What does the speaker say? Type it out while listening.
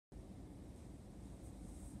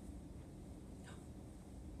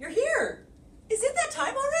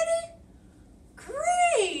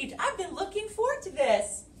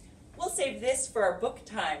for our book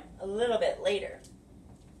time a little bit later.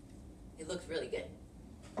 It looks really good.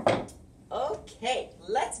 Okay,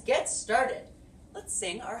 let's get started. Let's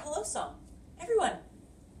sing our hello song. Everyone,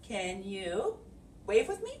 can you wave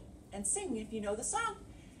with me and sing if you know the song?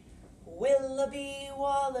 Willaby,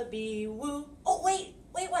 wallaby, woo. Oh, wait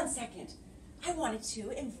 1 second. I wanted to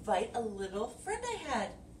invite a little friend I had.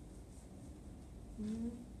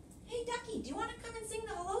 Hey, Ducky, do you want to come and sing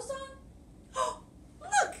the hello song? Oh,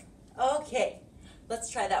 look. Okay, let's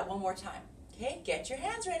try that one more time. Okay, get your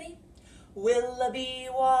hands ready.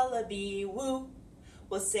 Willaby, wallaby, woo.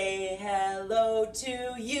 We'll say hello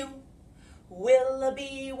to you.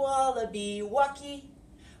 Willaby, wallaby, wucky.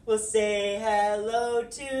 We'll say hello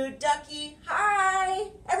to Ducky.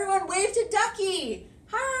 Hi. Everyone wave to Ducky.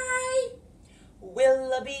 Hi.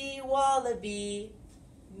 Willaby, wallaby,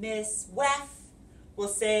 Miss Weff. We'll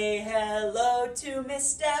say hello to Miss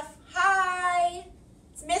Steph. Hi.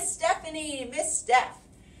 It's Miss Stephanie, Miss Steph.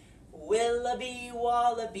 Willaby,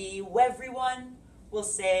 wallaby, everyone. We'll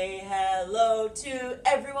say hello to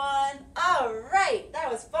everyone. All right,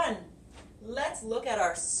 that was fun. Let's look at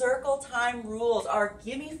our circle time rules, our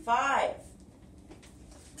gimme 5. All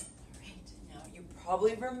right, now you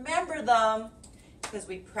probably remember them because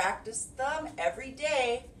we practice them every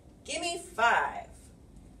day. Gimme 5.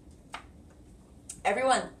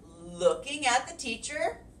 Everyone looking at the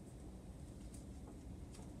teacher,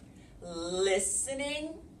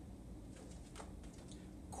 listening,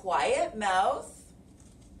 quiet mouth,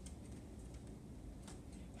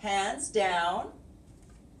 hands down,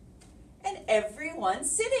 and everyone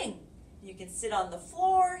sitting. You can sit on the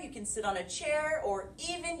floor, you can sit on a chair, or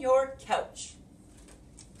even your couch.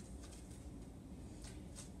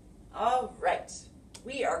 All right,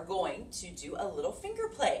 we are going to do a little finger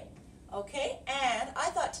play, okay? And I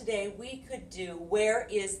thought today we could do Where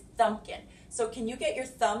is Thumpkin? So can you get your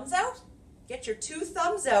thumbs out? Get your 2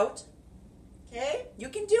 thumbs out, okay? You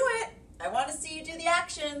can do it. I want to see you do the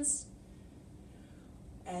actions.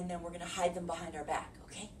 And then we're going to hide them behind our back,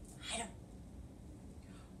 okay? Hide them.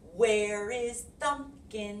 Where is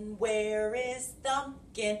Thumpkin? Where is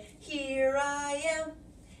Thumpkin? Here I am.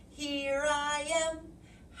 Here I am.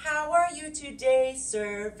 How are you today,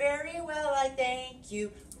 sir? Very well, I thank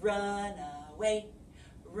you. Run away.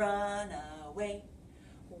 Run away.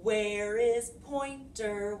 Where is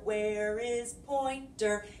Pointer? Where is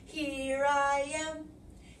Pointer? Here I am.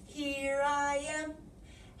 Here I am.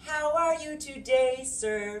 How are you today,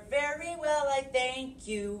 sir? Very well, I thank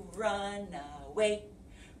you. Run away.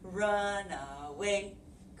 Run away.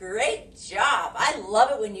 Great job. I love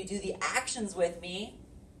it when you do the actions with me.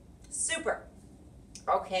 Super.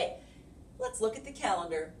 Okay, let's look at the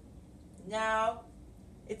calendar. Now,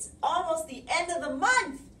 it's almost the end of the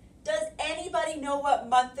month. Does anybody know what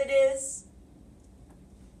month it is?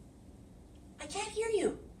 I can't hear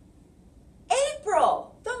you.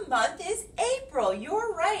 April. The month is April.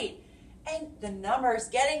 You're right. And the number is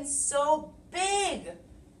getting so big.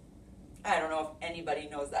 I don't know if anybody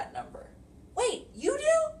knows that number. Wait, you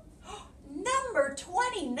do? Number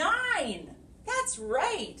 29. That's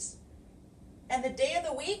right. And the day of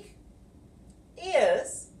the week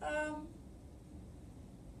is,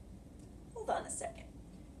 hold on a second.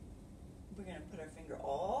 We're going to put our finger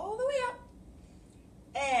all the way up.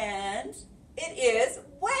 And it is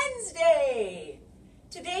Wednesday.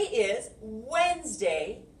 Today is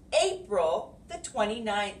Wednesday, April the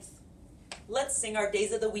 29th. Let's sing our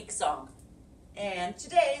Days of the Week song. And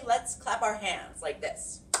today, let's clap our hands like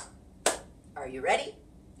this. Are you ready?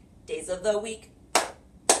 Days of the week.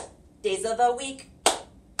 Days of the week.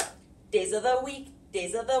 Days of the week.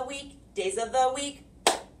 Days of the week. Days of the week.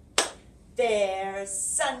 There's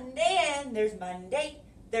Sunday and there's Monday.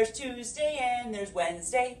 There's Tuesday and there's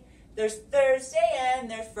Wednesday. There's Thursday and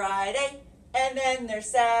there's Friday. And then there's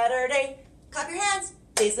Saturday. Clap your hands.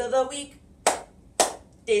 Days of the week.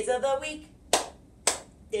 Days of the week.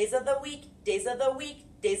 Days of the week. Days of the week.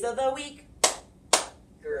 Days of the week.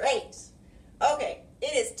 Great. Okay,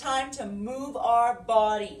 it is time to move our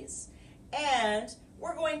bodies. And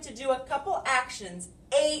we're going to do a couple actions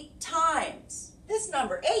 8 times. This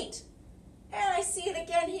number, 8. And I see it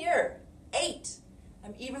again here, 8.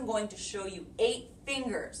 I'm even going to show you 8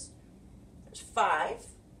 fingers. There's 5,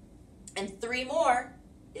 and 3 more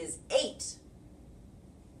is 8.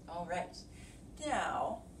 All right.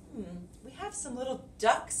 Now, we have some little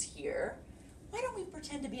ducks here. Why don't we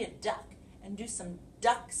pretend to be a duck and do some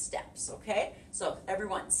duck steps, okay? So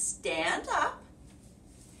everyone stand up.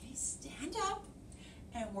 Okay, stand up.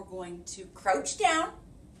 And we're going to crouch down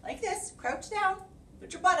like this. Crouch down.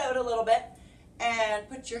 Put your butt out a little bit. And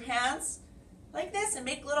put your hands like this and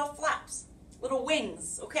make little flaps. little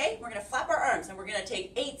wings, okay? We're going to flap our arms and we're going to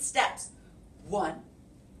take 8 steps. 1,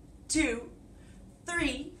 2,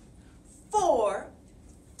 3, 4,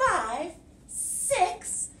 5,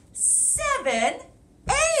 6, 7,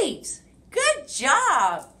 8. Good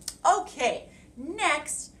job. Okay,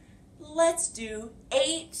 next, let's do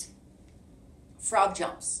 8 frog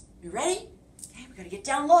jumps. You ready? Okay, we're going to get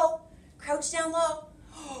down low, crouch down low.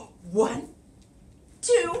 1,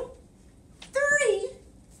 2, 3,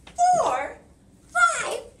 4,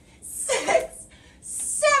 5, 6,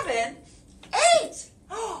 7, 8.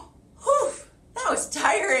 Oh, whew, that was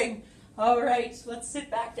tiring. All right, let's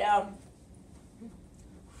sit back down.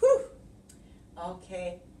 Whew.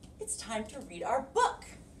 Okay, it's time to read our book.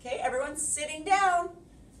 Okay, everyone's sitting down.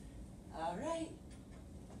 All right.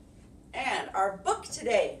 And our book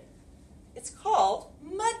today, it's called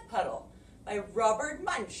Mud Puddle by Robert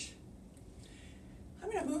Munsch. I'm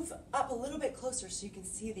going to move up a little bit closer so you can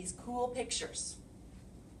see these cool pictures.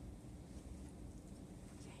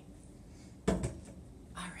 Okay.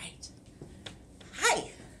 All right.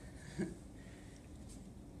 Hi.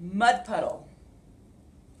 Mud puddle.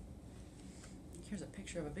 Here's a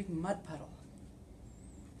picture of a big mud puddle.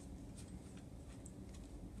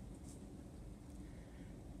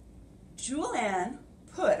 Julianne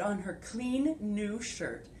put on her clean new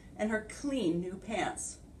shirt and her clean new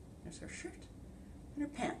pants. There's her shirt and her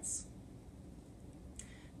pants.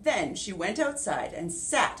 Then she went outside and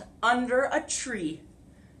sat under a tree.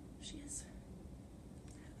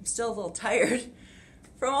 I'm still a little tired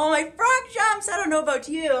from all my frog jumps. I don't know about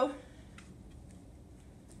you.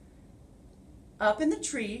 Up in the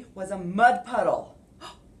tree was a mud puddle.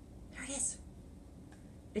 Oh, there it is.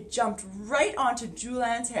 It jumped right onto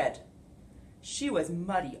Julianne's head. She was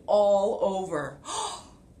muddy all over.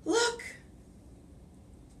 Oh, look!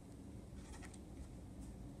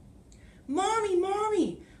 Mommy,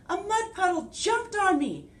 Mommy, a mud puddle jumped on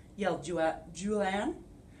me, yelled Julianne.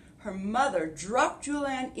 Her mother dropped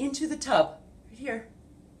Julianne into the tub, right here.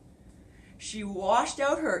 She washed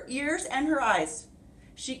out her ears and her eyes.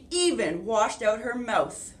 She even washed out her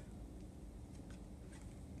mouth.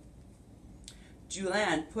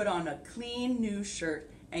 Julianne put on a clean new shirt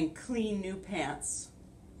and clean new pants.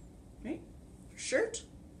 Right? Her shirt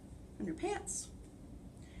and her pants.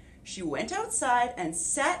 She went outside and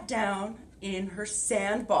sat down in her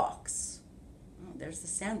sandbox. Oh, there's the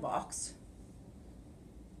sandbox.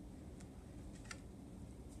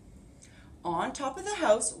 On top of the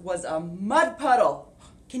house was a mud puddle.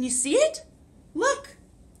 Can you see it? Look.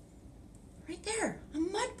 Right there, a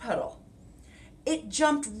mud puddle. It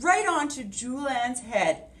jumped right onto Julianne's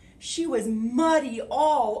head. She was muddy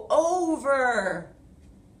all over.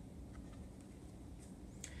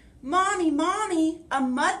 Mommy, Mommy, a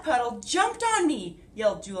mud puddle jumped on me,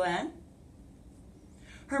 yelled Julianne.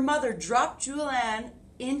 Her mother dropped Julianne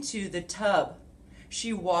into the tub.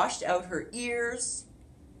 She washed out her ears,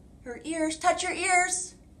 touch your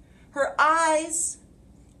ears, her eyes,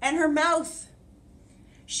 and her mouth.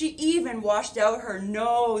 She even washed out her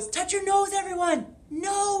nose. Touch your nose, everyone,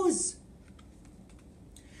 nose.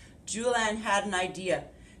 Julianne had an idea.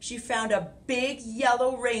 She found a big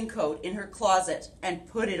yellow raincoat in her closet and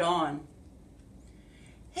put it on.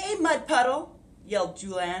 Hey, mud puddle, yelled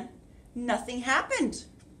Julianne. Nothing happened.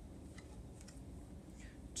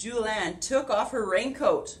 Julianne took off her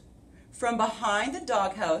raincoat. From behind the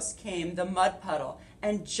doghouse came the mud puddle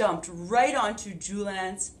and jumped right onto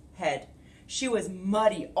Julianne's head. She was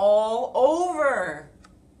muddy all over.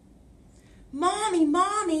 Mommy,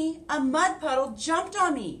 Mommy, a mud puddle jumped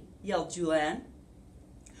on me, yelled Julianne.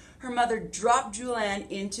 Her mother dropped Julianne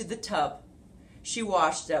into the tub. She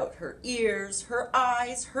washed out her ears, her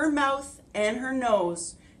eyes, her mouth, and her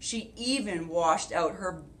nose. She even washed out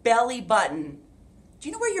her belly button. Do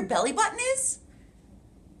you know where your belly button is?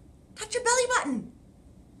 Touch your belly button.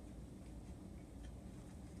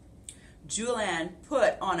 Julianne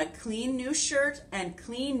put on a clean new shirt and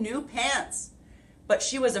clean new pants, but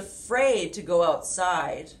she was afraid to go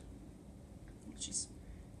outside. She's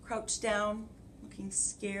crouched down, looking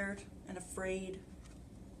scared and afraid.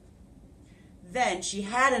 Then she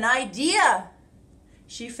had an idea.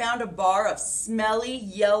 She found a bar of smelly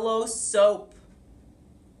yellow soap.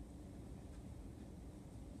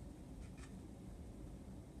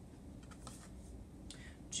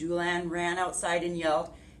 Julianne ran outside and yelled,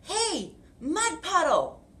 "Hey, mud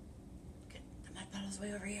puddle!" The mud puddle's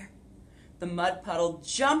way over here. The mud puddle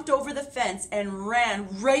jumped over the fence and ran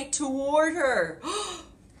right toward her.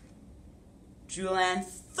 Julianne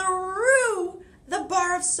threw the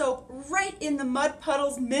bar of soap right in the mud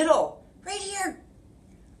puddle's middle. Right here.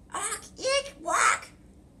 "Ack, eek, whack,"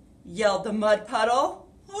 yelled the mud puddle.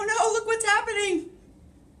 Oh no, look what's happening.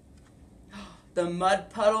 The mud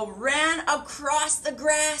puddle ran across the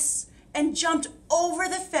grass and jumped over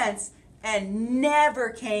the fence and never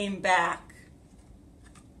came back.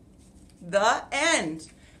 The end.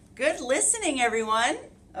 Good listening, everyone.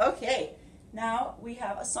 Okay, now we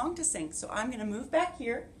have a song to sing. So I'm going to move back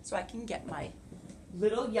here so I can get my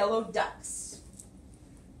little yellow ducks.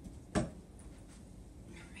 All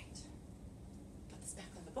right. Put this back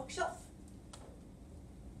on the bookshelf.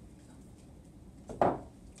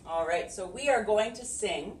 All right, so we are going to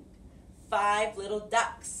sing 5 Little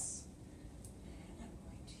Ducks. And I'm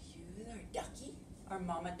going to use our ducky, our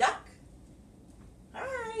mama duck.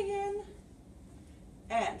 Hi again.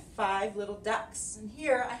 And 5 little ducks. And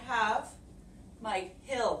here I have my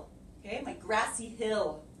hill, okay, my grassy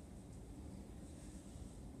hill.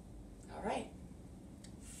 All right.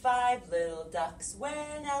 5 little ducks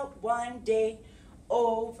went out one day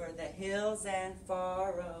over the hills and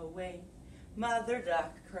far away. Mother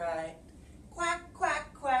duck cried, quack,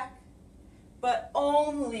 quack, quack, but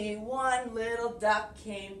only one little duck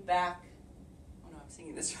came back. Oh no, I'm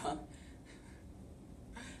singing this wrong.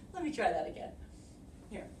 Let me try that again.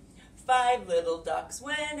 Here. 5 little ducks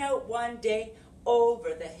went out one day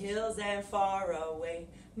over the hills and far away.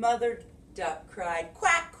 Mother duck cried,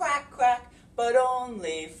 quack, quack, quack, but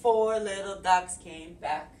only 4 little ducks came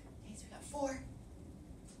back. Okay, so we got 4.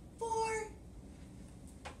 4.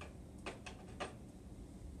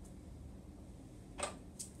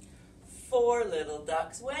 4 little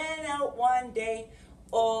ducks went out one day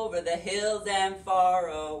over the hills and far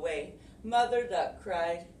away. Mother duck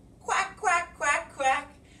cried, quack, quack, quack,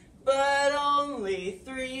 quack, but only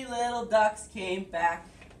 3 little ducks came back.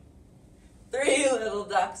 3 little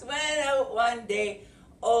ducks went out one day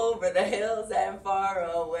over the hills and far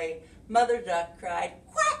away. Mother duck cried,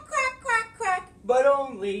 quack, quack, quack, quack, but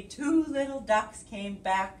only 2 little ducks came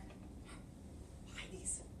back.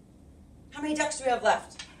 Heidi's. How many ducks do we have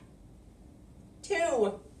left?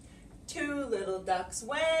 2. 2 little ducks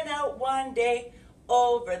went out one day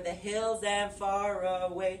over the hills and far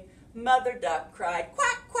away. Mother duck cried,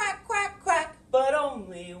 quack, quack, quack, quack, but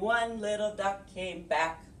only 1 little duck came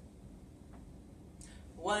back.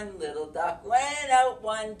 1 little duck went out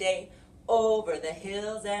one day over the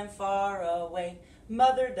hills and far away.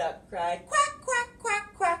 Mother duck cried, quack, quack,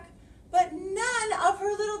 quack, quack, but none of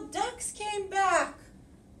her little ducks came back.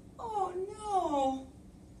 Oh no.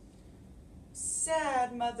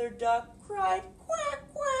 Sad Mother Duck cried, quack,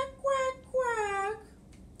 quack, quack, quack.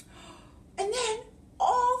 And then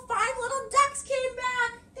all 5 little ducks came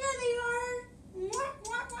back. There they are. Mwah,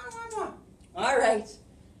 mwah, mwah, mwah, mwah. All right.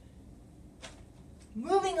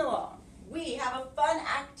 Moving along, we have a fun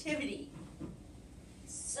activity.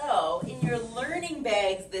 So, in your learning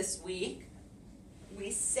bags this week, we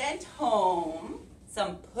sent home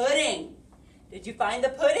some pudding. Did you find the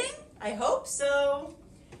pudding? I hope so.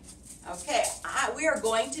 Okay, we are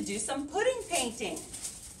going to do some pudding painting.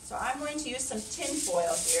 So I'm going to use some tin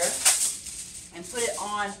foil here and put it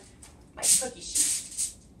on my cookie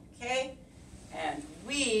sheet. Okay, and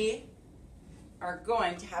we are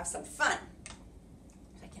going to have some fun.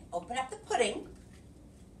 I can open up the pudding.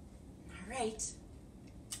 All right. Let's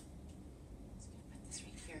put this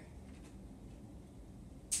right here.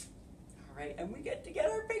 All right, and we get to get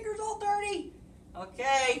our fingers all dirty.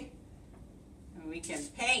 Okay. And we can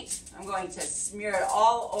paint. I'm going to smear it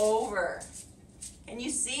all over. Can you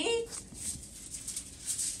see?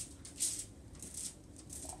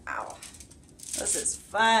 Wow. This is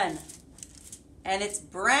fun. And it's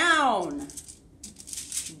brown.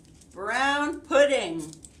 Brown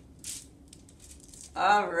pudding.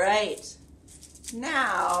 All right.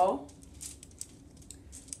 Now,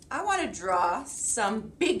 I want to draw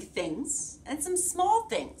some big things and some small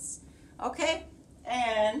things. Okay?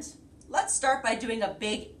 And let's start by doing a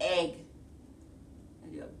big egg. I'll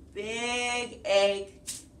do a big egg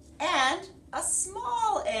and a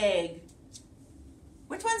small egg.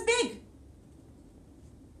 Which one's big?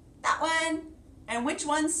 That one. And which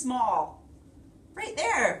one's small? Right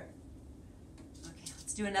there. Okay,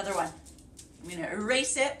 let's do another one. I'm going to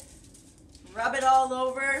erase it, rub it all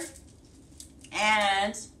over,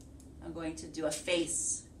 and I'm going to do a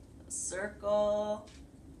face. A circle,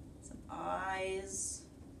 some eyes,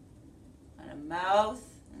 and a mouth,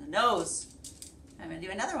 and a nose. I'm going to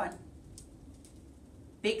do another one.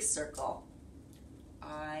 Big circle,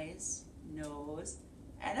 eyes, nose,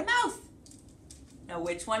 and a mouth. Now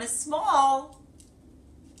which one is small?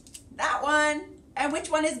 That one. And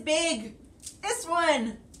which one is big? This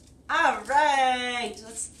one. All right.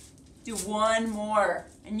 Let's do one more.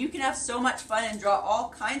 And you can have so much fun and draw all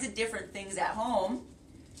kinds of different things at home.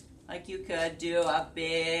 Like you could do a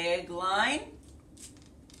big line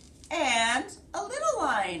and a little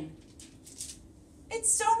line.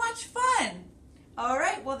 It's so much fun. All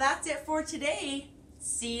right, well, that's it for today.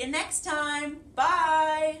 See you next time.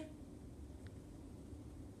 Bye.